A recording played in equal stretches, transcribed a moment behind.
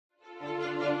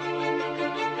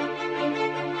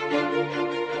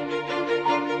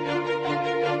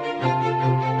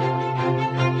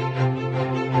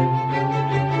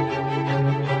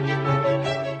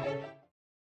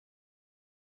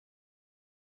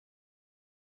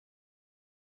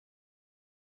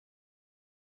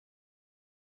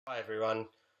Hi everyone.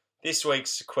 This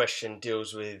week's question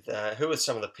deals with who are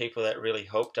some of the people that really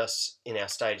helped us in our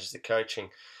stages of coaching.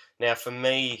 Now, for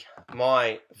me,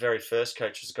 my very first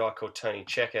coach was a guy called Tony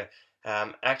Checker.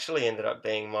 Actually ended up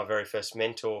being my very first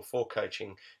mentor for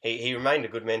coaching. He remained a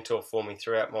good mentor for me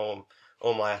throughout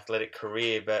all my athletic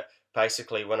career, but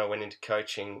basically when I went into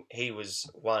coaching, he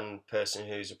was one person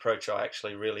whose approach I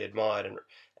actually really admired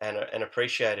and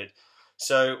appreciated.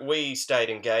 So we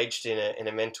stayed engaged in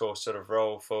a mentor sort of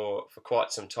role for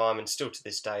quite some time, and still to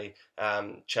this day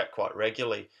chat quite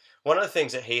regularly. One of the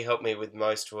things that he helped me with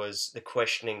most was the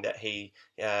questioning that he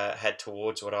had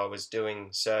towards what I was doing.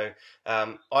 So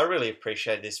I really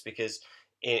appreciate this because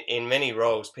in many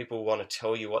roles, people want to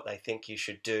tell you what they think you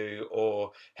should do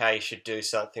or how you should do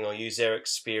something, or use their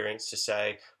experience to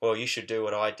say, well, you should do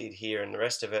what I did here and the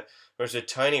rest of it. Whereas with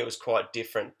Tony, it was quite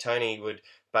different. Tony would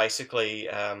basically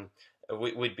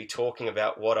we'd be talking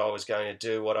about what I was going to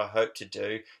do, what I hoped to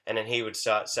do, and then he would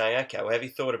start saying, okay, well, have you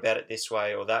thought about it this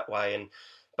way or that way? And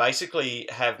basically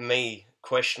have me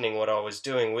questioning what I was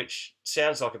doing, which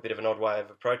sounds like a bit of an odd way of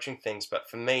approaching things, but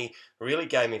for me, really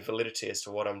gave me validity as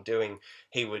to what I'm doing.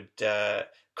 He would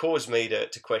cause me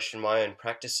to question my own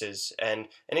practices, and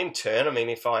in turn, I mean,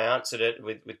 if I answered it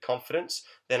with confidence,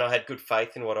 then I had good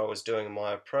faith in what I was doing in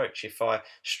my approach. If I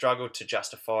struggled to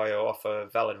justify or offer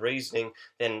valid reasoning,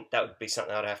 then that would be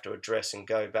something I'd have to address and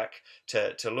go back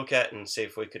to look at and see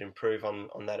if we could improve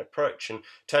on that approach. And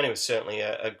Tony was certainly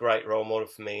a great role model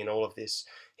for me in all of this.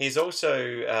 He's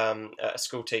also a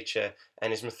school teacher,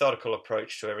 and his methodical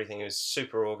approach to everything was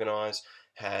super organised,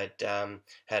 had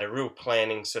a real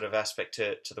planning sort of aspect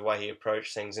to the way he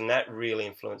approached things, and that really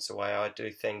influenced the way I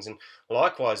do things. And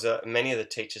likewise, many of the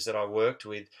teachers that I worked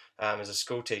with as a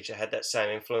school teacher had that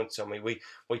same influence on me.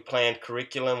 We planned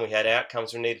curriculum, we had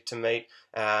outcomes we needed to meet,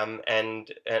 and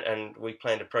we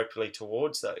planned appropriately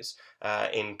towards those.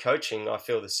 In coaching, I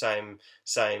feel the same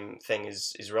thing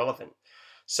is relevant.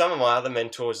 Some of my other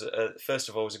mentors, first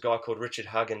of all, was a guy called Richard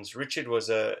Huggins. Richard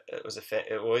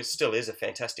still is a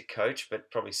fantastic coach,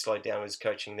 but probably slowed down with his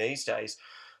coaching these days.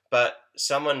 But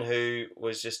someone who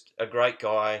was just a great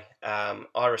guy.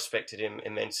 I respected him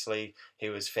immensely. He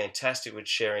was fantastic with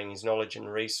sharing his knowledge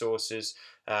and resources.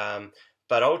 But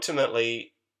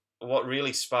ultimately, what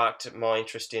really sparked my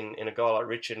interest in a guy like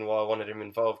Richard, and why I wanted him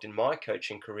involved in my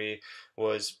coaching career,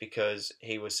 was because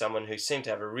he was someone who seemed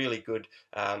to have a really good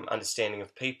understanding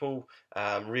of people,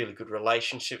 really good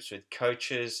relationships with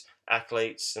coaches,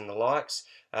 athletes, and the likes.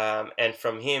 And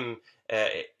from him,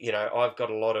 I've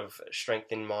got a lot of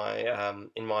strength in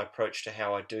my approach to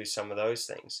how I do some of those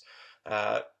things.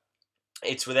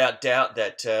 It's without doubt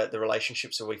that the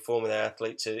relationships that we form with our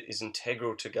athletes is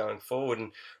integral to going forward,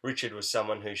 and Richard was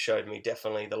someone who showed me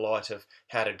definitely the light of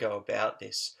how to go about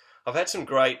this. I've had some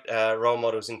great role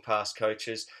models in past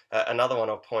coaches. Another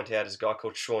one I'll point out is a guy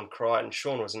called Sean Crichton.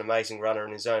 Sean was an amazing runner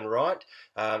in his own right,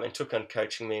 and took on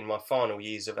coaching me in my final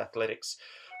years of athletics.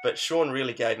 But Sean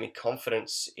really gave me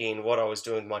confidence in what I was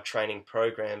doing with my training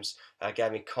programs,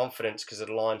 gave me confidence because it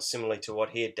aligned similarly to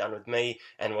what he had done with me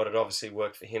and what had obviously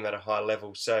worked for him at a high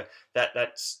level. So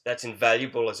that's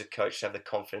invaluable as a coach to have the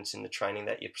confidence in the training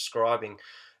that you're prescribing.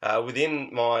 Within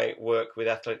my work with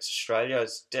Athletes Australia, I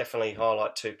definitely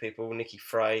highlight two people, Nicky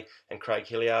Frey and Craig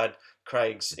Hilliard.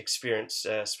 Craig's experience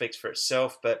speaks for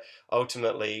itself, but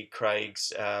ultimately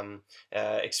Craig's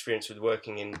experience with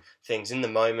working in things in the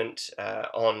moment,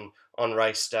 on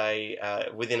race day,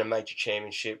 within a major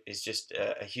championship, is just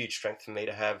a huge strength for me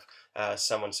to have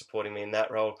someone supporting me in that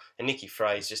role. And Nicky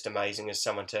Frey is just amazing as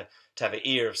someone to have an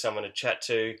ear of someone to chat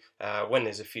to when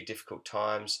there's a few difficult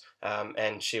times,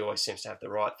 and she always seems to have the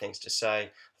right things to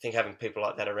say. I think having people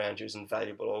like that around you is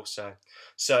invaluable also.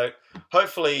 So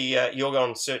hopefully you're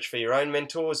going to search for your own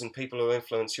mentors and people who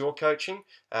influence your coaching.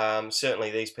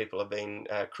 Certainly these people have been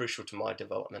crucial to my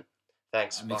development.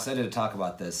 Thanks. I'm excited to talk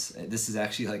about this. This is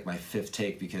actually like my fifth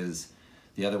take because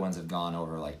the other ones have gone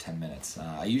over like 10 minutes.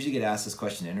 I usually get asked this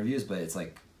question in interviews, but it's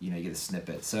like, you get a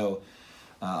snippet. So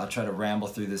I'll try to ramble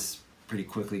through this pretty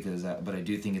quickly, but I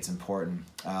do think it's important.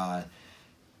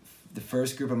 The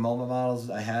first group of role models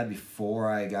I had before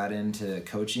I got into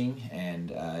coaching,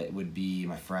 and it would be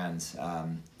my friends.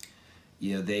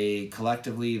 They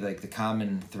collectively, like the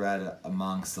common thread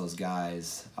amongst those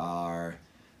guys are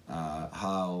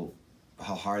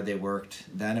how hard they worked.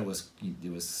 Then it was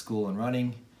school and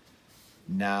running.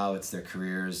 Now it's their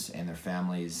careers and their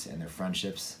families and their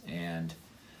friendships. And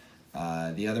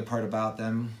the other part about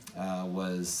them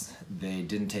was they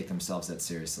didn't take themselves that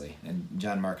seriously. And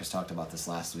John Marcus talked about this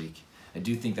last week. I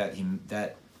do think that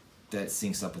that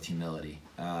syncs up with humility.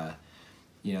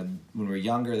 when we were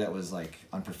younger, that was like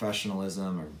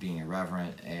unprofessionalism or being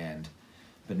irreverent,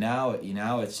 but now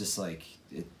it's just like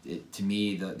it to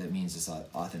me that means just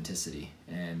authenticity,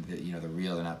 and the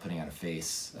real. They're not putting on a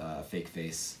fake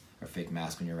face or fake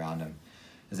mask when you're around them.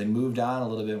 As I moved on a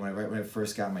little bit, when I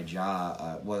first got my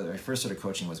job, when I first started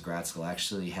coaching was grad school.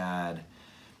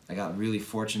 I got really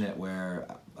fortunate where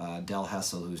Del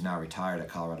Hessel, who's now retired at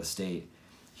Colorado State,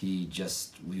 he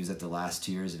was at the last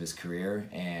 2 years of his career,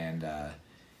 and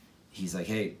he's like,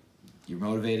 hey, you're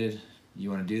motivated, you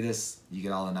want to do this, you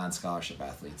get all the non-scholarship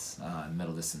athletes in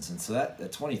middle distance. And so that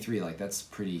at 23, like, that's a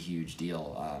pretty huge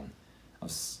deal. I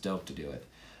was stoked to do it.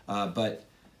 But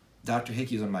Dr.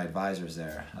 Hickey was one of my advisors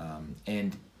there,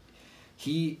 and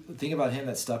the thing about him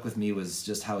that stuck with me was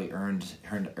just how he earned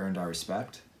our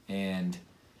respect. And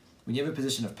when you have a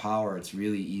position of power, it's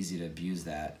really easy to abuse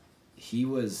that. He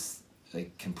was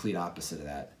like complete opposite of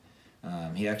that.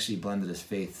 He actually blended his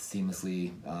faith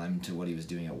seamlessly into what he was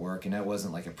doing at work, and that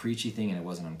wasn't like a preachy thing, and it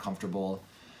wasn't uncomfortable,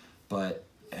 but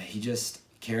he just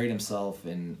carried himself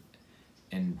and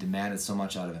demanded so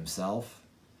much out of himself,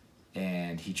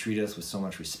 and he treated us with so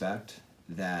much respect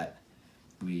that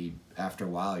after a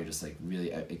while, you're just like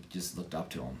really, it just looked up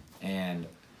to him. And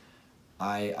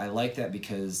I like that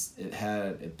because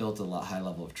it built a high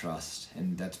level of trust,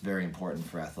 and that's very important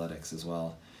for athletics as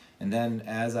well. And then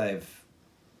as I'm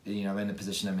in the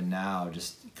position I'm in now,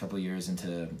 just a couple of years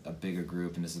into a bigger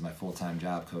group, and this is my full-time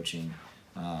job coaching,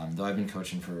 though I've been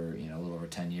coaching for a little over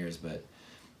 10 years, but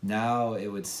now it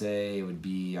would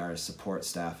be our support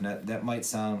staff, and that might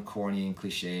sound corny and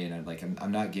cliche, and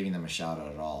I'm not giving them a shout out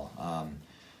at all,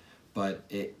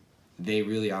 but they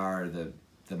really are the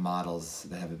models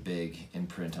that have a big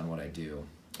imprint on what I do.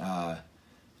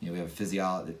 We have a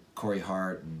physiologist, Corey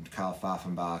Hart and Kyle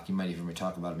Pfaffenbach. You might even hear me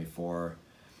talk about him before.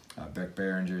 Beck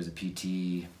Behringer is a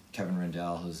PT. Kevin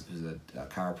Rendell, who's a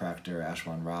chiropractor.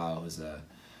 Ashwan Rao, who's a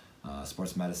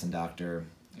sports medicine doctor.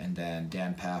 And then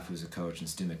Dan Paff, who's a coach, and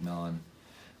Stu McMillan.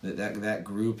 That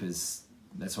group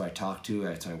that's who I talk to,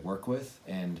 that's who I work with.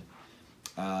 And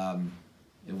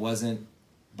it wasn't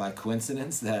by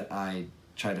coincidence that I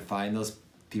tried to find those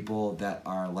people that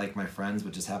are like my friends,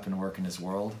 but just happen to work in this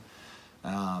world.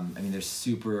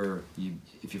 They're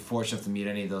if you're fortunate enough to meet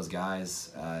any of those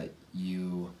guys,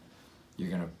 you're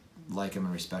gonna like them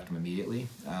and respect them immediately.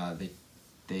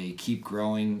 They keep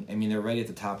growing. They're right at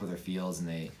the top of their fields, and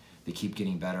they keep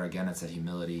getting better. Again, it's that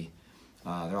humility.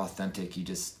 They're authentic. You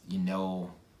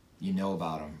know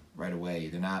about them right away.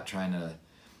 They're not trying to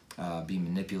be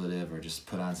manipulative or just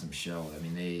put on some show.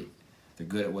 They're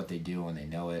good at what they do, and they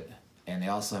know it. And they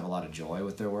also have a lot of joy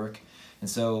with their work. And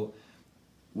so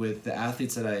with the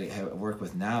athletes that I work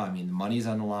with now, the money's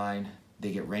on the line.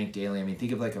 They get ranked daily.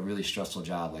 Think of like a really stressful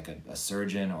job, like a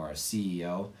surgeon or a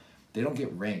CEO. They don't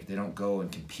get ranked. They don't go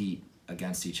and compete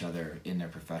against each other in their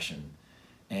profession.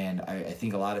 And I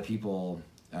think a lot of people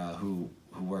who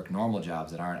work normal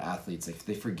jobs that aren't athletes,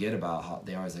 they forget about how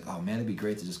they always like, oh man, it'd be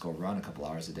great to just go run a couple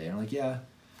hours a day. And I'm like, yeah,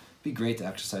 it'd be great to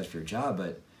exercise for your job,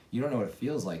 but you don't know what it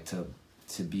feels like to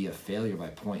be a failure by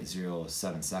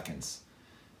 0.07 seconds.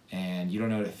 And you don't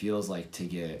know what it feels like to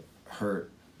get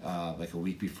hurt like a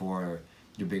week before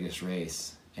your biggest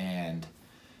race. And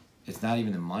it's not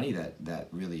even the money that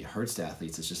really hurts the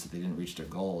athletes, it's just that they didn't reach their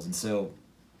goals. And so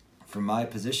from my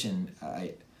position,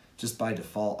 just by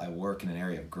default, I work in an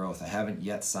area of growth. I haven't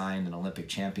yet signed an Olympic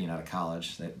champion out of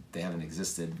college. They haven't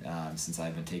existed since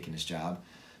I've been taking this job.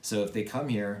 So if they come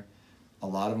here, a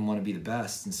lot of them want to be the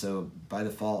best, and so by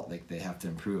default, they have to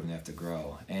improve and they have to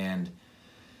grow. And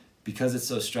because it's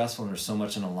so stressful and there's so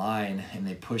much on the line, and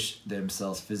they push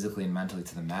themselves physically and mentally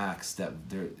to the max, that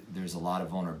there's a lot of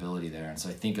vulnerability there. And so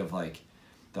I think of like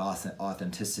the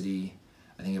authenticity.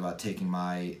 I think about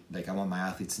I want my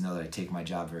athletes to know that I take my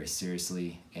job very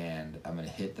seriously, and I'm going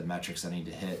to hit the metrics I need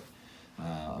to hit.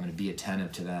 I'm going to be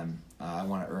attentive to them. I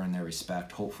want to earn their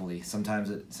respect. Hopefully,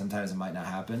 sometimes it might not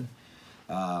happen.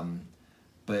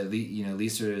 But at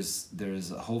least there's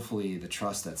hopefully the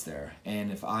trust that's there.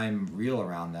 And if I'm real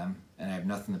around them and I have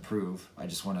nothing to prove, I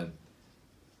just want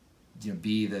to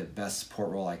be the best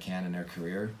support role I can in their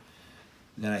career,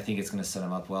 then I think it's going to set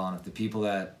them up well. And if the people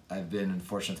that I've been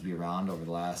fortunate to be around over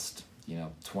the last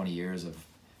 20 years of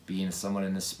being someone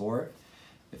in this sport,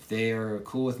 if they are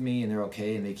cool with me and they're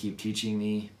okay and they keep teaching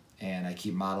me and I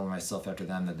keep modeling myself after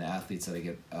them, then the athletes that I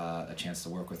get a chance to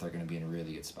work with are going to be in a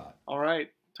really good spot. All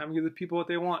right. Time to give the people what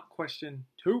they want. Question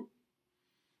 2.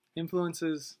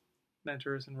 Influences,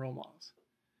 mentors, and role models.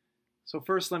 So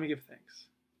first, let me give thanks.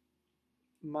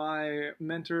 My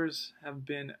mentors have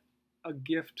been a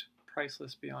gift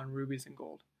priceless beyond rubies and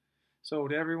gold. So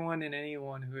to everyone and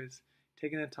anyone who has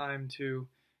taken the time to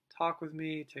talk with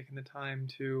me, taking the time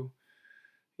to,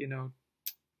 you know,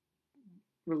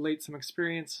 relate some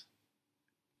experience.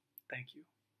 Thank you.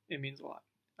 It means a lot.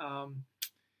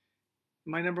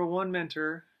 My number one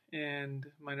mentor and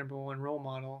my number one role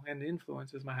model and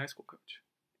influence is my high school coach.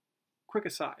 Quick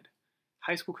aside,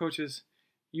 high school coaches,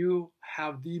 you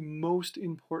have the most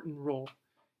important role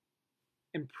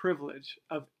and privilege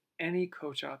of any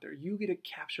coach out there. You get to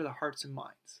capture the hearts and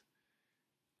minds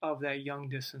of that young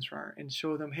distance runner and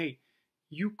show them, hey,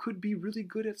 you could be really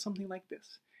good at something like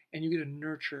this. And you get to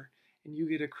nurture and you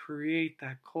get to create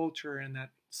that culture and that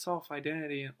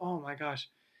self-identity. And oh my gosh,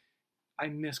 I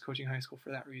miss coaching high school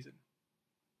for that reason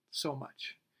so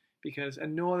much. Because at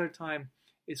no other time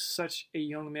is such a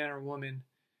young man or woman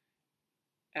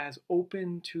as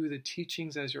open to the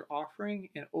teachings as you're offering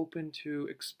and open to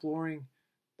exploring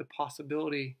the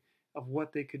possibility of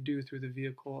what they could do through the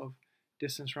vehicle of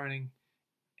distance running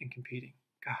and competing.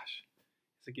 Gosh,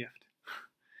 it's a gift.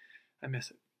 I miss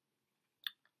it.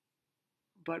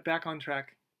 But back on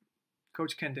track,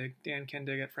 Coach Kendig, Dan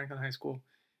Kendig at Franklin High School,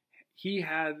 he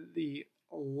had the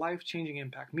life-changing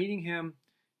impact. Meeting him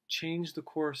changed the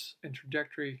course and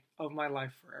trajectory of my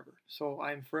life forever. So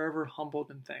I'm forever humbled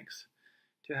and thanks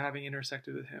to having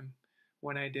intersected with him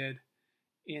when I did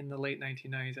in the late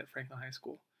 1990s at Franklin High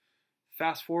School.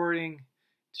 Fast forwarding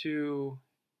to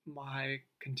my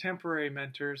contemporary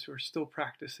mentors who are still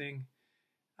practicing,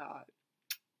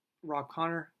 Rob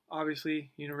Connor,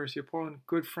 obviously, University of Portland,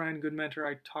 good friend, good mentor.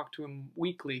 I talk to him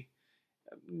weekly.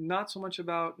 Not so much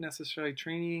about necessarily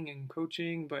training and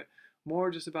coaching, but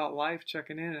more just about life,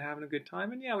 checking in and having a good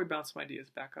time. And yeah, we bounce some ideas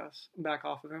back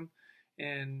off of him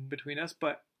and between us,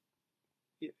 but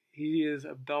he is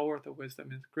a bellworth of wisdom.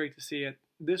 It's great to see at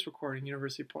this recording,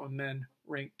 University of Portland men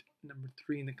ranked number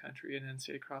 3 in the country in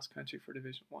NCAA cross country for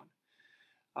Division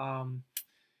I.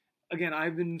 Again,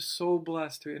 I've been so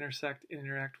blessed to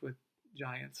interact with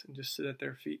giants and just sit at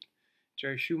their feet.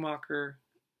 Jerry Schumacher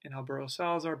and Alberto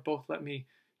Salazar both let me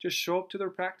just show up to their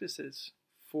practices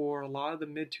for a lot of the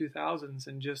mid-2000s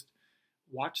and just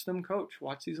watch them coach,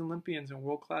 watch these Olympians and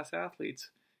world-class athletes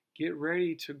get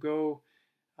ready to go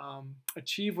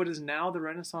achieve what is now the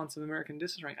renaissance of American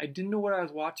distance running. I didn't know what I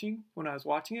was watching when I was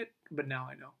watching it, but now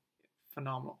I know.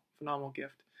 Phenomenal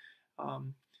gift.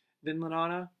 Vin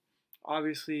Lanana,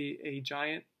 obviously a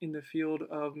giant in the field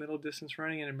of middle distance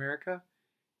running in America.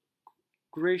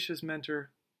 Gracious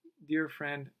mentor, dear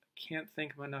friend. Can't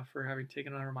thank him enough for having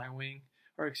taken under my wing,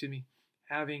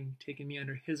 having taken me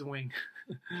under his wing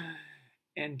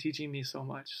and teaching me so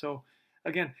much. So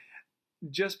again,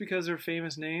 just because they're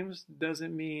famous names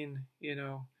doesn't mean,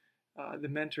 the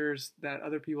mentors that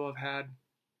other people have had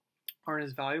aren't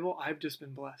as valuable. I've just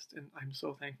been blessed and I'm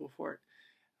so thankful for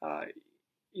it.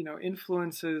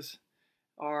 Influences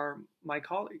are my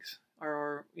colleagues,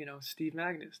 are, Steve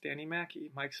Magness, Danny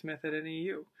Mackey, Mike Smith at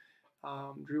NEU,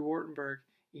 Drew Wartenberg,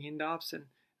 Ian Dobson.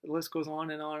 The list goes on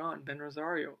and on and on. Ben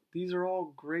Rosario. These are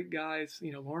all great guys,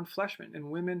 Lauren Fleshman and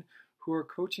women who are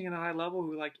coaching at a high level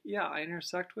who I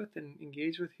intersect with and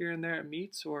engage with here and there at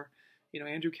meets, or,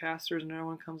 Andrew Casters and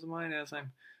everyone comes to mind as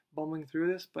I'm bumbling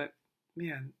through this. But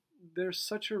man, there's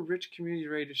such a rich community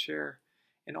ready to share.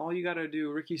 And all you got to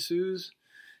do, Ricky Suze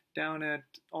down at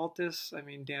Altus,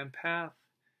 Dan Path,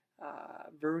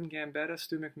 Vern Gambetta,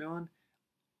 Stu McMillan,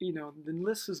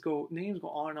 the names go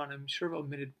on and on. I'm sure I've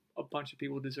omitted a bunch of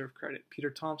people who deserve credit. Peter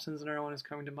Thompson's another one who's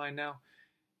coming to mind now.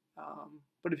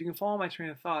 But if you can follow my train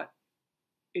of thought,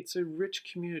 it's a rich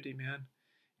community, man.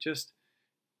 Just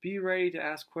be ready to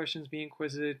ask questions, be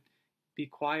inquisitive, be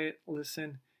quiet,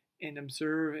 listen, and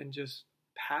observe, and just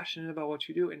passionate about what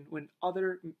you do. And when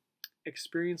other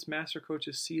experienced master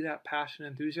coaches see that passion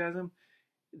and enthusiasm,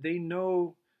 they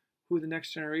know who the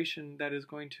next generation that is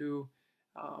going to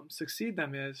succeed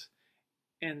them is,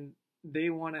 and they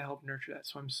want to help nurture that.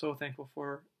 So I'm so thankful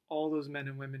for all those men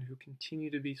and women who continue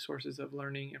to be sources of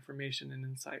learning, information, and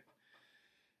insight.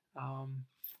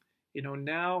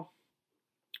 Now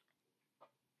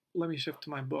let me shift to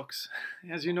my books.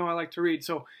 As you know, I like to read.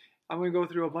 So I'm going to go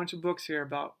through a bunch of books here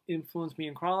about influence me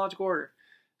in chronological order.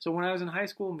 So when I was in high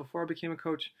school and before I became a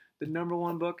coach, the number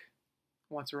one book,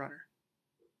 Once a Runner.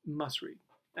 Must read.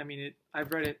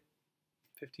 I've read it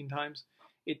 15 times.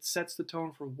 It sets the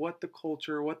tone for what the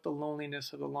culture, what the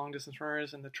loneliness of the long distance runner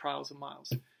is and the trials of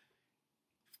miles.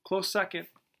 Close second,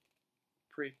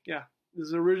 this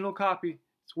is an original copy.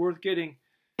 It's worth getting.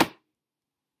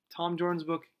 Tom Jordan's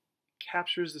book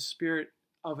captures the spirit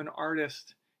of an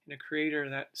artist and a creator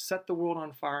that set the world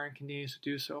on fire and continues to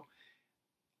do so.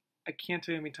 I can't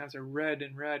tell you how many times I read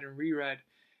and reread.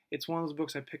 It's one of those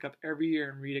books I pick up every year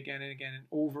and read again and again and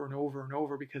over and over and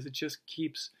over because it just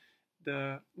keeps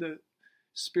the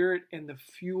spirit and the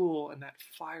fuel and that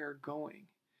fire going.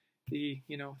 The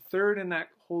third in that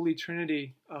holy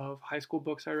trinity of high school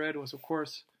books I read was, of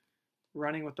course,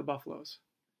 Running with the Buffaloes.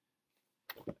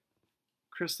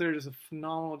 Chris Lear does a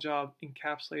phenomenal job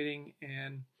encapsulating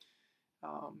and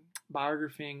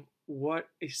biographing what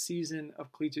a season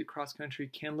of collegiate cross country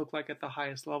can look like at the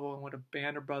highest level, and what a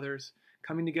band of brothers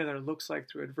coming together looks like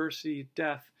through adversity,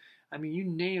 death. I mean, you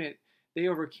name it, they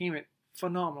overcame it.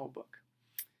 Phenomenal book.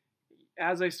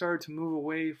 As I started to move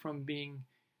away from being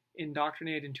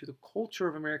indoctrinated into the culture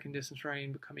of American distance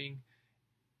running, becoming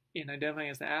and identifying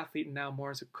as the athlete and now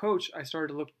more as a coach, I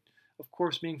started to look, of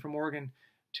course, being from Oregon,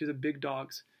 to the big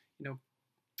dogs.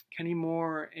 Kenny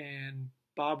Moore and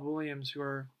Bob Williams, who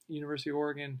are University of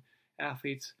Oregon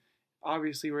athletes,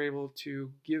 obviously were able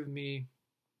to give me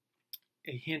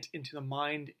a hint into the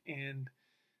mind and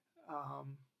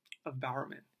of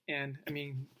Bowerman. And I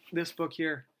mean, this book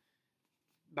here,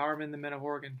 Bowerman, The Men of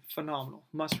Oregon, phenomenal.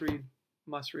 Must read.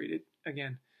 It,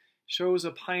 again, shows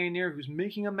a pioneer who's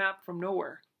making a map from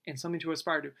nowhere and something to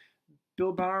aspire to.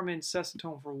 Bill Bowerman sets the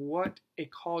tone for what a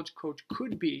college coach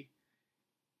could be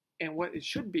and what it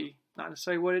should be. Not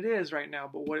necessarily what it is right now,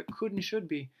 but what it could and should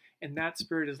be. And that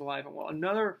spirit is alive and well.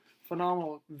 Another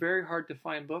phenomenal, very hard to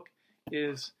find book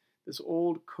is this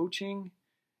old Coaching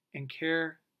and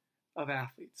Care of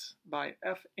Athletes by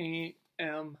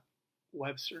F.A.M.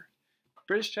 Webster.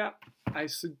 British chap. I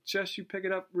suggest you pick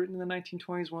it up. Written in the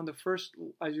 1920s. One of the first,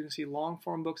 as you can see,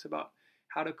 long-form books about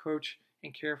how to coach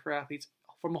and care for athletes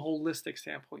from a holistic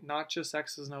standpoint, not just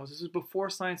X's and O's. This is before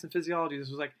science and physiology. This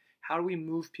was like, how do we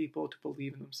move people to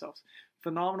believe in themselves?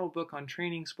 Phenomenal book on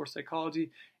training, sports psychology,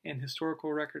 and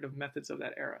historical record of methods of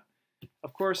that era.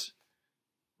 Of course,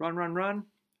 Run, Run, Run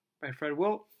by Fred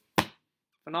Wilt.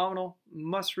 Phenomenal.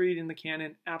 Must read in the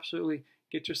canon. Absolutely.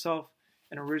 Get yourself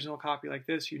an original copy like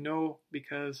this,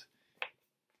 because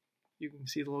you can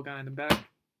see the little guy in the back.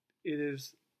 It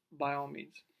is, by all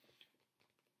means.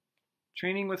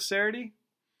 Training with Cerruti.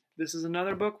 This is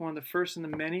another book, one of the first in the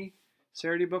many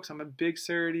Cerruti books. I'm a big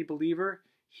Cerruti believer.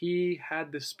 He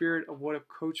had the spirit of what a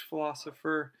coach,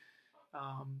 philosopher,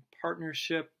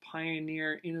 partnership,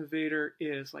 pioneer, innovator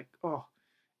is.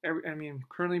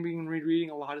 Currently being rereading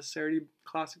a lot of Cerruti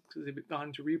classics because they've gone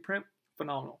into reprint.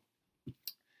 Phenomenal.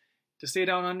 To Stay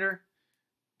Down Under,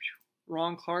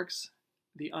 Ron Clark's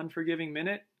The Unforgiving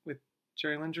Minute with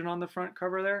Jerry Lindgren on the front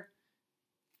cover there.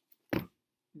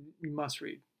 You must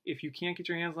read. If you can't get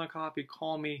your hands on a copy,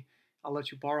 call me. I'll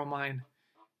let you borrow mine.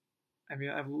 I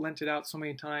mean, I've lent it out so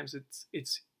many times.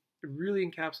 It really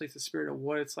encapsulates the spirit of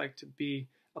what it's like to be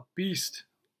a beast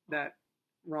that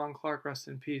Ron Clark, rest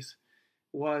in peace,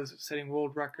 was, setting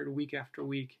world record week after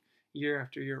week, year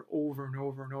after year, over and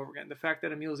over and over again. The fact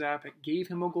that Emil Zapek gave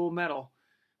him a gold medal,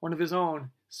 one of his own,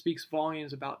 speaks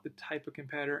volumes about the type of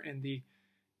competitor and the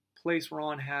place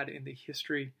Ron had in the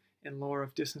history and lore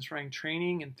of distance running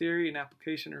training and theory and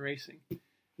application in racing.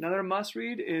 Another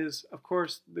must-read is, of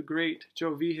course, the great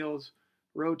Joe Vigil's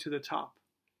Road to the Top.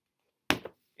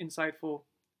 Insightful,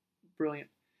 brilliant.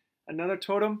 Another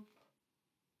totem,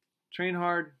 Train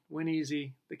Hard, Win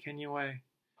Easy, The Kenya Way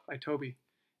by Toby.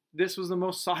 This was the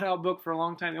most sought-out book for a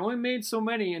long time. They only made so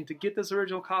many, and to get this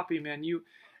original copy, man,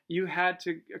 you had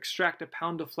to extract a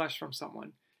pound of flesh from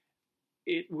someone.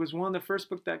 It was one of the first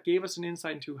books that gave us an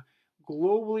insight into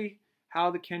globally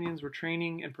how the Kenyans were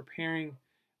training and preparing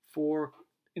for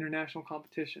international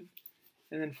competition.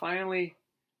 And then finally,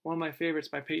 one of my favorites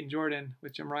by Peyton Jordan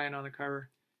with Jim Ryan on the cover,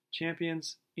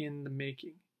 Champions in the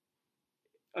Making.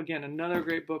 Again, another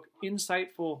great book,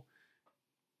 insightful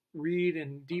read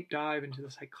and deep dive into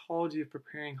the psychology of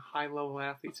preparing high-level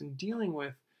athletes and dealing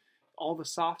with all the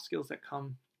soft skills that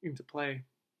come into play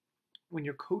when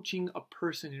you're coaching a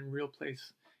person in real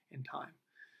place and time.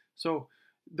 So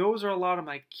those are a lot of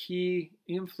my key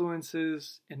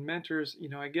influences and mentors.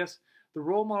 I guess the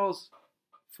role models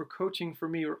for coaching for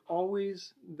me were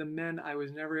always the men I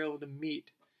was never able to meet,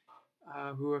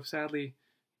 who have sadly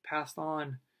passed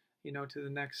on, to the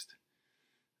next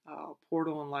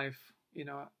portal in life, in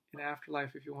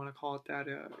afterlife, if you want to call it that.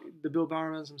 The Bill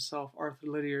Bowermans himself, Arthur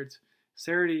Lydiard's,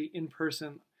 Cerruti in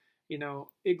person,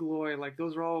 Igloy,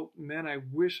 those are all men I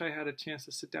wish I had a chance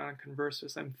to sit down and converse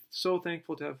with. I'm so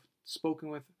thankful to have spoken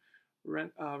with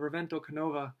Revento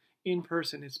Canova in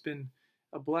person. It's been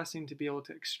a blessing to be able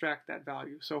to extract that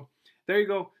value. So there you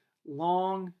go.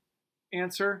 Long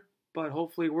answer, but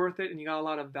hopefully worth it. And you got a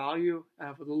lot of value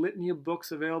with a litany of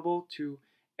books available to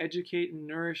educate and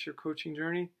nourish your coaching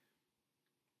journey.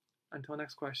 Until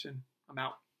next question, I'm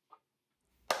out.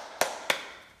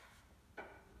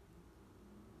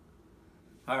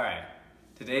 All right.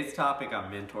 Today's topic on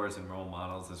mentors and role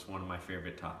models is one of my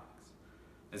favorite topics.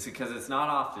 It's because it's not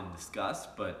often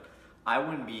discussed, but I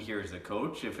wouldn't be here as a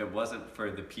coach if it wasn't for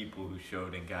the people who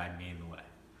showed and guided me in the way.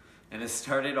 And it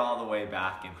started all the way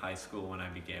back in high school when I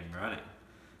began running.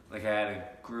 Like, I had a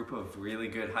group of really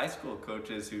good high school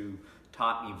coaches who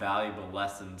taught me valuable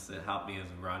lessons that helped me as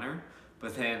a runner,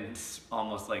 but then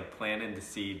almost like planted the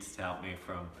seeds to help me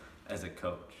as a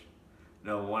coach. You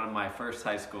know, one of my first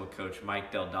high school coach,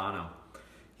 Mike Deldano,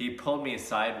 he pulled me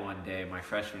aside one day, my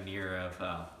freshman year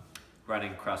of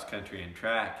running cross country and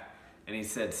track, and he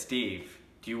said, "Steve,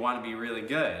 do you want to be really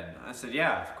good?" I said,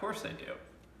 "Yeah, of course I do."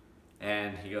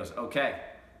 And he goes, "Okay,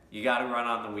 you got to run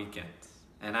on the weekends."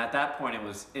 And at that point, it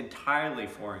was entirely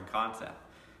foreign concept.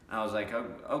 And I was like, "Oh,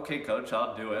 okay, coach,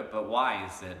 I'll do it, but why?" He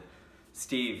said,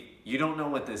 "Steve, you don't know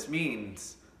what this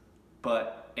means,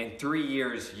 but in 3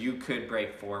 years, you could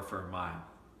break 4 for a mile."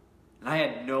 And I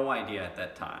had no idea at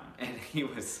that time. And he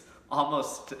was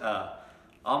almost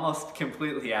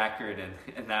completely accurate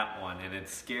in that one. And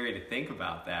it's scary to think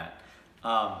about that.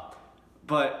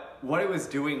 But what it was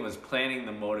doing was planting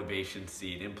the motivation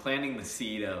seed and planting the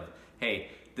seed of, hey,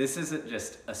 this isn't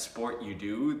just a sport you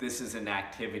do. This is an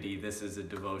activity. This is a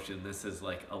devotion. This is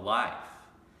like a life.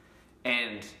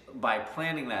 And by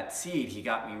planting that seed, he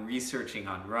got me researching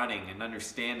on running and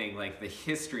understanding like the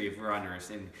history of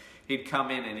runners. And he'd come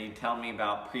in and he'd tell me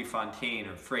about Prefontaine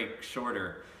or Frank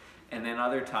Shorter. And then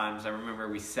other times, I remember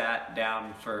we sat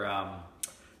down for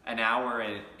an hour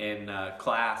in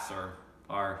class,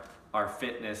 or our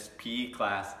fitness PE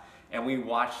class, and we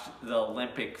watched the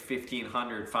Olympic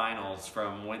 1500 finals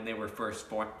from when they were first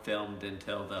filmed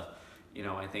until the,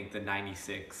 I think the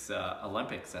 96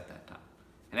 Olympics at that time.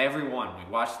 And every one,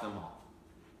 we watched them all.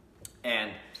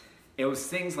 And it was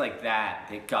things like that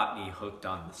that got me hooked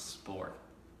on the sport.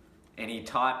 And he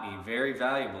taught me very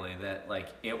valuably that like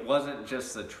it wasn't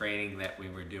just the training that we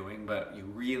were doing, but you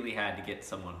really had to get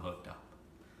someone hooked up.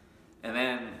 And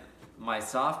then my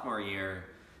sophomore year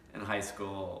in high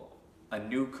school, a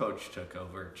new coach took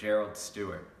over, Gerald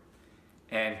Stewart.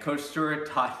 And Coach Stewart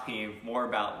taught me more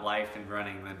about life and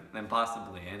running than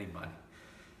possibly anybody.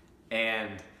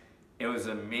 And it was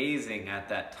amazing at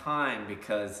that time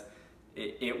because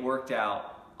it worked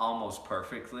out almost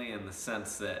perfectly in the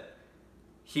sense that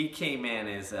he came in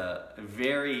as a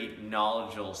very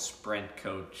knowledgeable sprint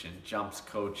coach and jumps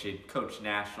coach. He'd coached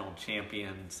national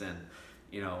champions and,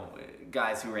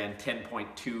 guys who ran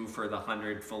 10.2 for the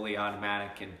 100 fully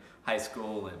automatic in high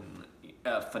school, and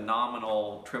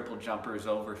phenomenal triple jumpers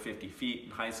over 50 feet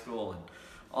in high school, and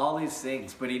all these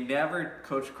things. But he never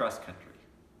coached cross country.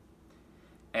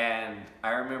 And I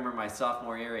remember my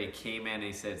sophomore year, he came in and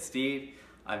he said, "Steve,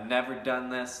 I've never done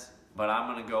this, but I'm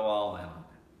going to go all in on it."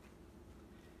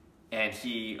 And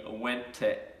he went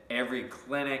to every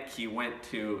clinic, he went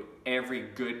to every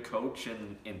good coach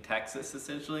in Texas,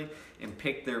 essentially, and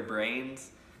picked their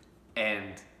brains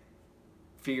and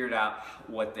figured out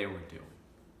what they were doing.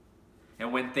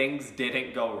 And when things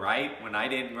didn't go right, when I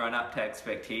didn't run up to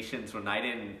expectations, when I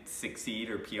didn't succeed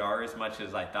or PR as much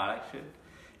as I thought I should,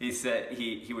 he said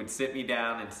he would sit me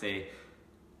down and say,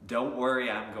 "Don't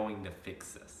worry, I'm going to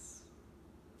fix this.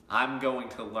 I'm going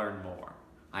to learn more.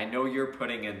 I know you're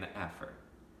putting in the effort."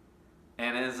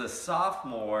 And as a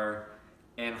sophomore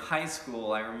in high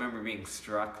school, I remember being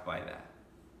struck by that.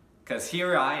 Because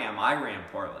here I am, I ran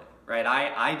poorly, right?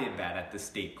 I did bad at the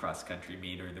state cross-country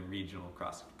meet or the regional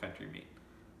cross-country meet.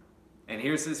 And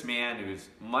here's this man who's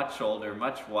much older,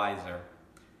 much wiser,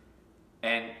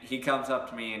 and he comes up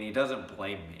to me and he doesn't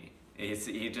blame me.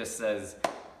 He just says,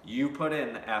 "You put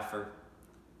in the effort.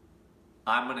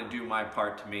 I'm going to do my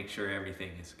part to make sure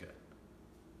everything is good."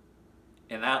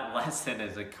 And that lesson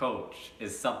as a coach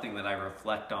is something that I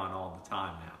reflect on all the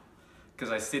time now. Because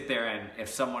I sit there and if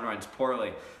someone runs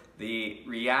poorly, the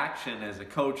reaction as a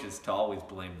coach is to always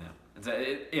blame them. And so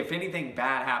if anything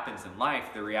bad happens in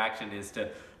life, the reaction is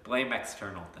to blame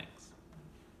external things.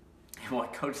 And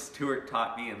what Coach Stewart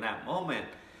taught me in that moment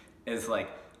is like,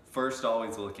 first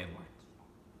always look inwards.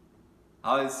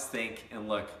 Always think and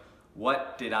look,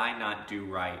 what did I not do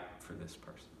right for this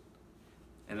person?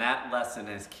 And that lesson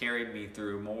has carried me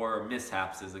through more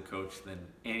mishaps as a coach than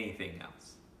anything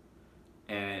else.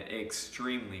 And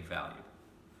extremely valuable.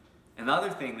 Another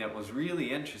thing that was really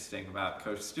interesting about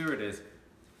Coach Stewart is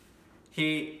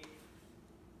he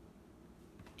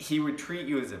would treat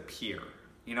you as a peer.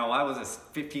 I was a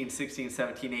 15, 16,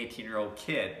 17, 18-year-old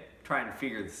kid trying to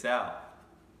figure this out.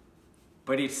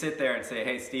 But he'd sit there and say,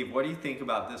 "Hey, Steve, what do you think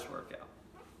about this workout?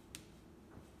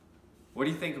 What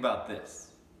do you think about this?"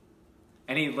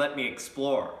 And he'd let me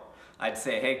explore. I'd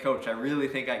say, "Hey, coach, I really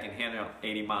think I can handle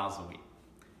 80 miles a week."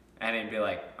 And he'd be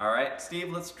like, all right,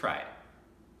 Steve, let's try it.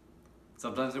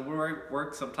 Sometimes it would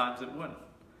work, sometimes it wouldn't.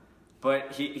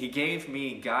 But he gave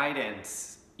me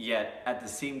guidance, yet at the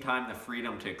same time the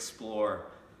freedom to explore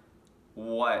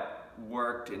what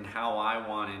worked and how I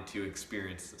wanted to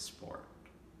experience the sport.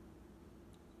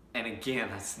 And again,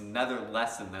 that's another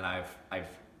lesson that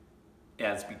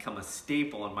has become a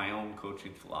staple in my own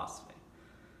coaching philosophy,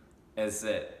 is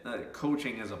that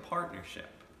coaching is a partnership.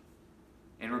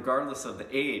 And regardless of the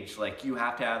age, like you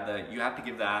have to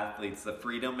give the athletes the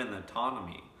freedom and the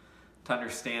autonomy to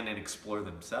understand and explore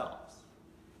themselves.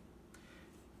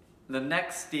 The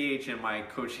next stage in my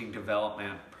coaching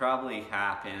development probably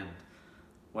happened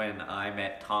when I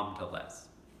met Tom Tellez.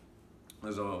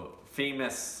 There's a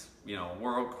famous,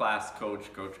 world-class coach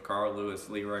Carl Lewis,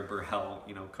 Leroy Burrell,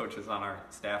 coaches on our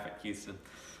staff at Houston.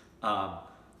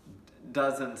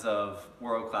 Dozens of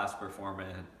world-class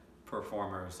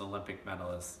performers, Olympic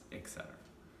medalists, etc.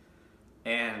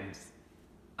 And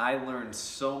I learned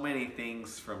so many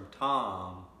things from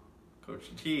Tom, Coach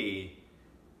T,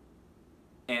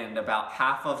 and about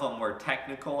half of them were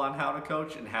technical on how to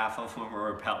coach and half of them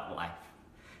were about life.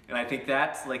 And I think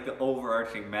that's like the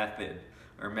overarching method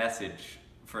or message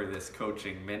for this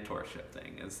coaching mentorship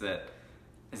thing, is that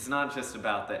it's not just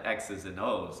about the X's and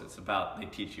O's, it's about they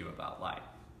teach you about life.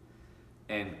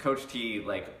 And Coach T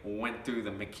went through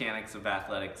the mechanics of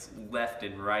athletics left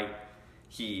and right.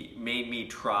 He made me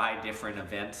try different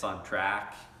events on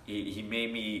track. He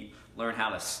made me learn how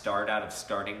to start out of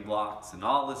starting blocks and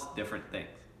all this different things.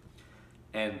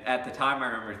 And at the time I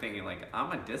remember thinking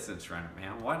I'm a distance runner,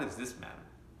 man. Why does this matter?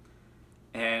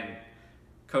 And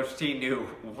Coach T knew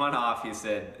one off. He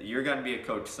said, you're going to be a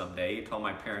coach someday. He told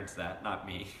my parents that, not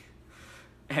me.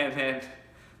 And then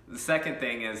the second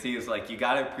thing is he was like, you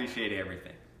got to appreciate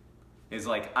everything. He's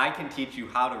like, I can teach you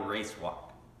how to race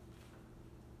walk.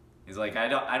 He's like, I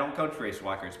don't coach race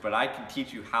walkers, but I can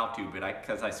teach you how to,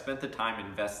 because I spent the time and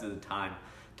invested the time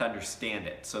to understand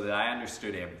it so that I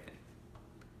understood everything.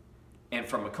 And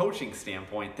from a coaching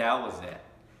standpoint, that was it.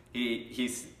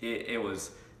 It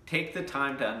was take the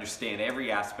time to understand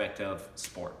every aspect of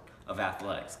sport, of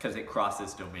athletics, because it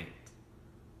crosses domains.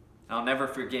 I'll never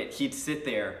forget, he'd sit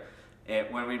there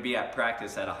when we'd be at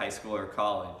practice at a high school or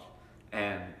college,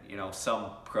 and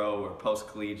some pro or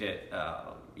post-collegiate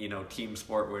team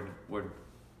sport would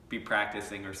be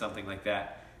practicing or something like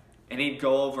that, and he'd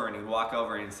go over and he'd walk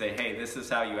over and say, hey, this is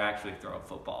how you actually throw a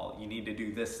football. You need to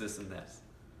do this, this, and this.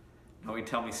 And he'd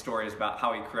tell me stories about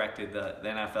how he corrected the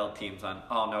NFL teams on,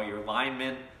 oh no, your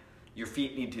linemen, your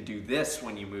feet need to do this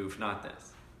when you move, not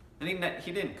this. And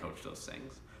he didn't coach those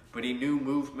things, but he knew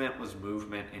movement was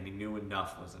movement, and he knew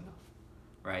enough was enough,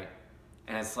 right?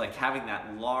 And it's like having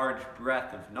that large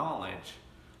breadth of knowledge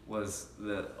was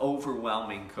the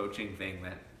overwhelming coaching thing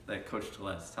that Coach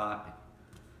Tellez taught me.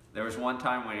 There was one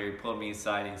time when he pulled me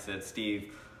aside and he said,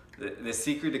 Steve, the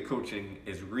secret to coaching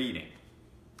is reading.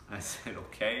 I said,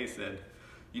 okay. He said,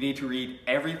 you need to read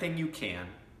everything you can,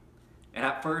 and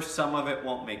at first some of it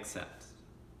won't make sense.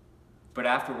 But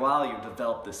after a while you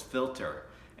develop this filter,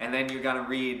 and then you're gonna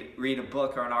read a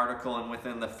book or an article, and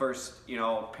within the first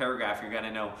paragraph you're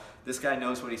gonna know this guy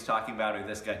knows what he's talking about or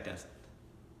this guy doesn't.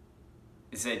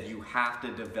 He said you have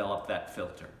to develop that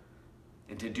filter.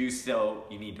 And to do so,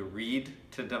 you need to read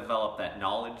to develop that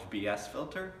knowledge BS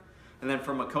filter. And then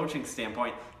from a coaching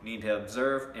standpoint, you need to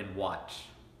observe and watch.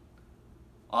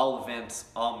 All events,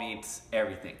 all meets,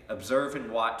 everything. Observe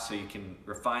and watch so you can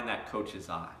refine that coach's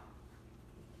eye.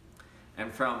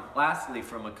 And lastly,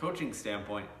 from a coaching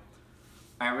standpoint,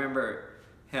 I remember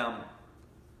him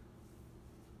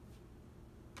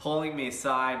pulling me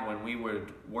aside when we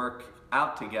would work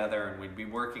out together and we'd be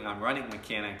working on running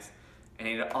mechanics, and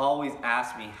he'd always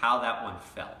ask me how that one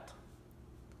felt.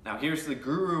 Now here's the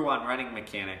guru on running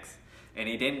mechanics, and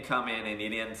he didn't come in and he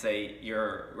didn't say,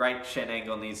 your right shin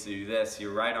angle needs to do this,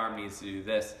 your right arm needs to do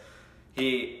this.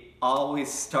 He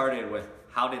always started with,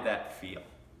 how did that feel?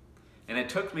 And it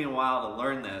took me a while to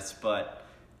learn this, but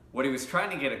what he was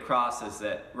trying to get across is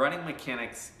that running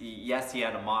mechanics, yes, he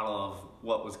had a model of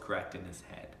what was correct in his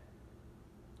head.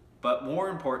 But more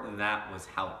important than that was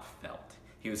how it felt.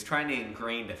 He was trying to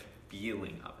ingrain a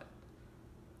feeling of it,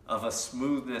 of a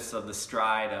smoothness of the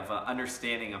stride, of an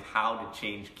understanding of how to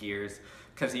change gears,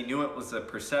 because he knew it was the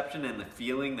perception and the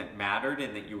feeling that mattered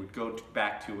and that you would go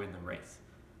back to in the race.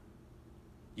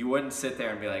 You wouldn't sit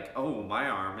there and be like, oh, my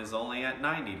arm is only at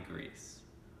 90 degrees,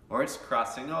 or it's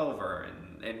crossing over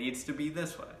and it needs to be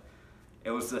this way.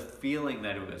 It was the feeling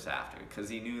that he was after, because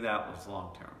he knew that was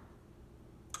long term.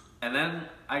 And then,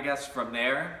 I guess from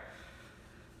there,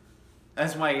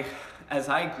 as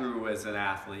I grew as an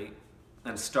athlete,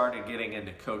 and started getting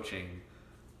into coaching,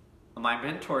 my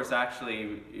mentors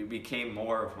actually became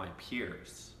more of my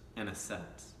peers in a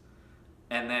sense.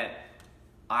 And that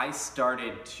I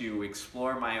started to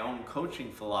explore my own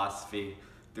coaching philosophy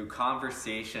through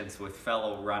conversations with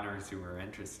fellow runners who were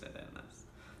interested in this.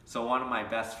 So one of my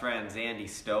best friends, Andy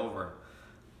Stover,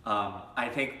 I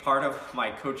think part of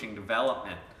my coaching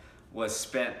development was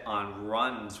spent on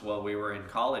runs while we were in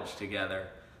college together,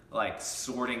 like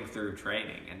sorting through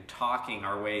training and talking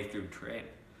our way through training.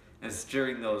 And it's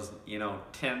during those,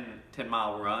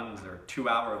 10-mile runs or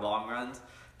 2-hour long runs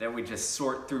that we just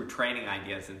sort through training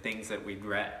ideas and things that we'd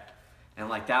read. And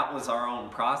like that was our own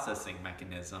processing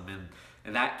mechanism.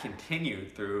 And that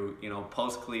continued through,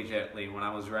 post-collegiately when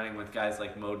I was running with guys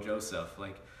like Mo Joseph.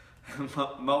 Like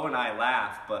Mo and I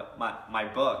laugh, but my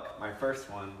book, my first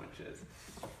one, which is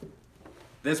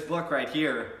this book right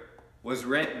here, was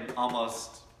written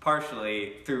almost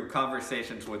partially through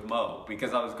conversations with Mo,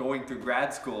 because I was going through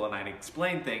grad school and I'd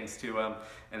explain things to him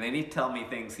and then he'd tell me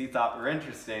things he thought were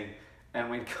interesting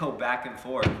and we'd go back and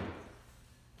forth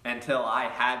until I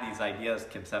had these ideas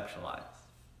conceptualized.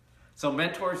 So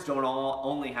mentors don't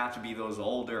only have to be those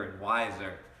older and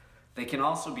wiser. They can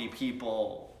also be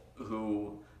people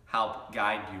who help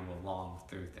guide you along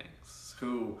through things,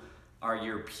 who are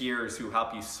your peers who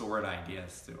help you sort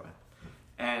ideas through it.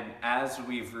 And as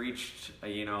we've reached,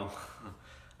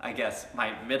 I guess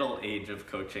my middle age of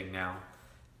coaching now,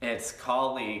 it's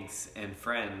colleagues and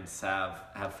friends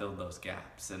have filled those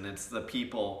gaps. And it's the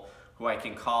people who I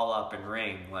can call up and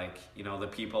ring, like, the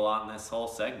people on this whole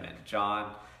segment,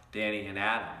 John, Danny, and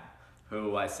Adam,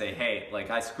 who I say, hey, like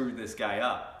I screwed this guy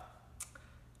up.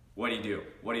 What do you do?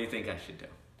 What do you think I should do?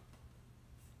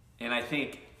 And I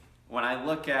think when I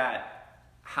look at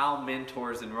how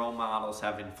mentors and role models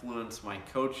have influenced my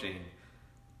coaching,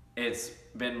 it's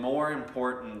been more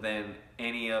important than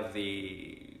any of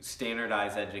the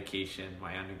standardized education,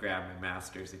 my undergrad, my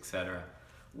master's, etc.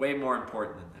 Way more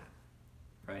important than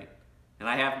that, right? And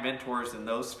I have mentors in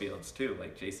those fields too,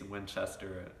 like Jason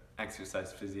Winchester, an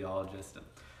exercise physiologist, and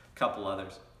a couple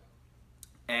others.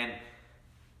 And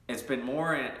it's been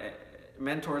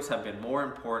mentors have been more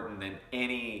important than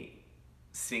any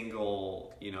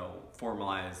single,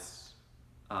 formalized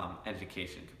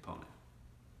education component.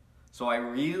 So I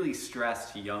really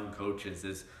stress to young coaches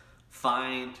is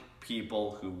find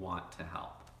people who want to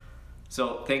help.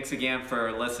 So thanks again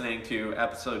for listening to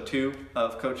episode 2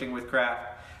 of Coaching with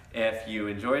Craft. If you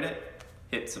enjoyed it,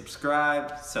 hit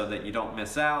subscribe so that you don't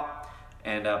miss out.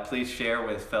 And please share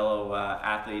with fellow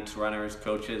athletes, runners,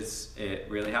 coaches. It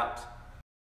really helps.